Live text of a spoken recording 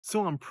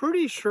So I'm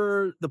pretty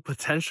sure the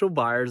potential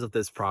buyers of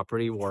this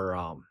property were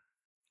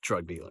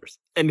drug dealers.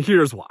 And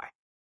here's why.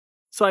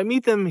 So I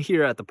meet them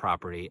here at the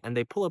property and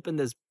they pull up in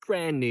this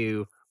brand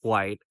new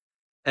white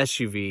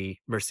SUV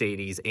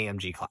Mercedes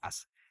AMG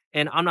class.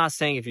 And I'm not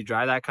saying if you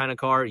drive that kind of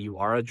car, you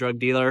are a drug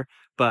dealer,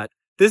 but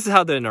this is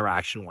how the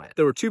interaction went.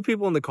 There were two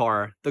people in the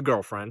car, the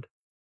girlfriend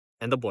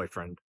and the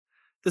boyfriend.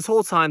 This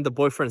whole time, the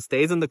boyfriend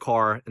stays in the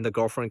car and the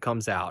girlfriend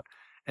comes out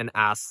and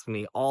asks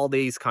me all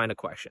these kind of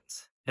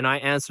questions. And I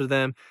answer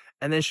them,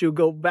 and then she'll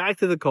go back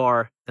to the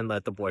car and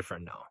let the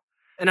boyfriend know.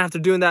 And after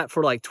doing that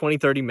for like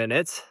 20-30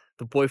 minutes,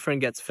 the boyfriend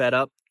gets fed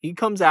up. He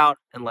comes out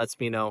and lets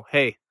me know,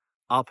 hey,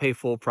 I'll pay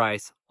full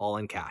price, all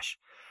in cash.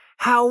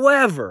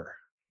 However,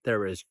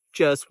 there is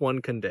just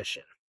one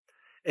condition.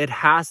 It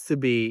has to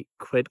be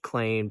quit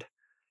claimed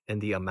in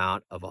the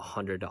amount of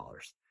 $100.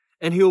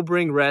 And he'll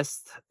bring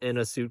rest in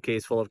a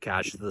suitcase full of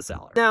cash to the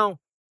seller. Now,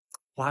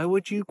 why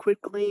would you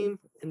quit claim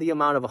in the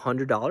amount of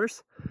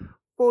 $100?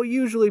 Well,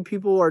 usually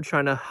people are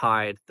trying to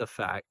hide the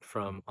fact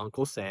from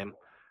Uncle Sam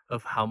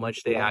of how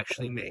much they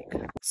actually make.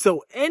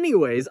 So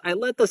anyways, I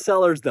let the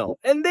sellers know,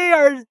 and they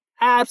are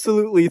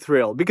absolutely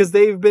thrilled because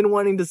they've been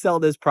wanting to sell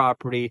this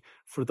property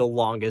for the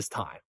longest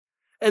time.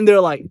 And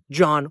they're like,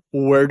 John,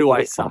 where do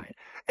I sign?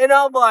 And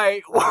I'm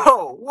like,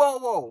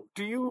 whoa.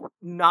 Do you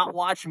not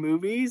watch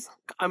movies?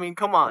 I mean,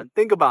 come on,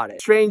 think about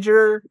it.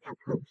 Stranger,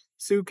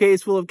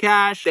 suitcase full of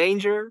cash,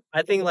 danger.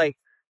 I think like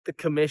the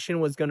commission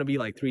was going to be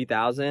like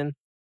 $3,000.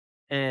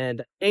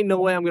 And ain't no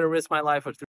way I'm going to risk my life for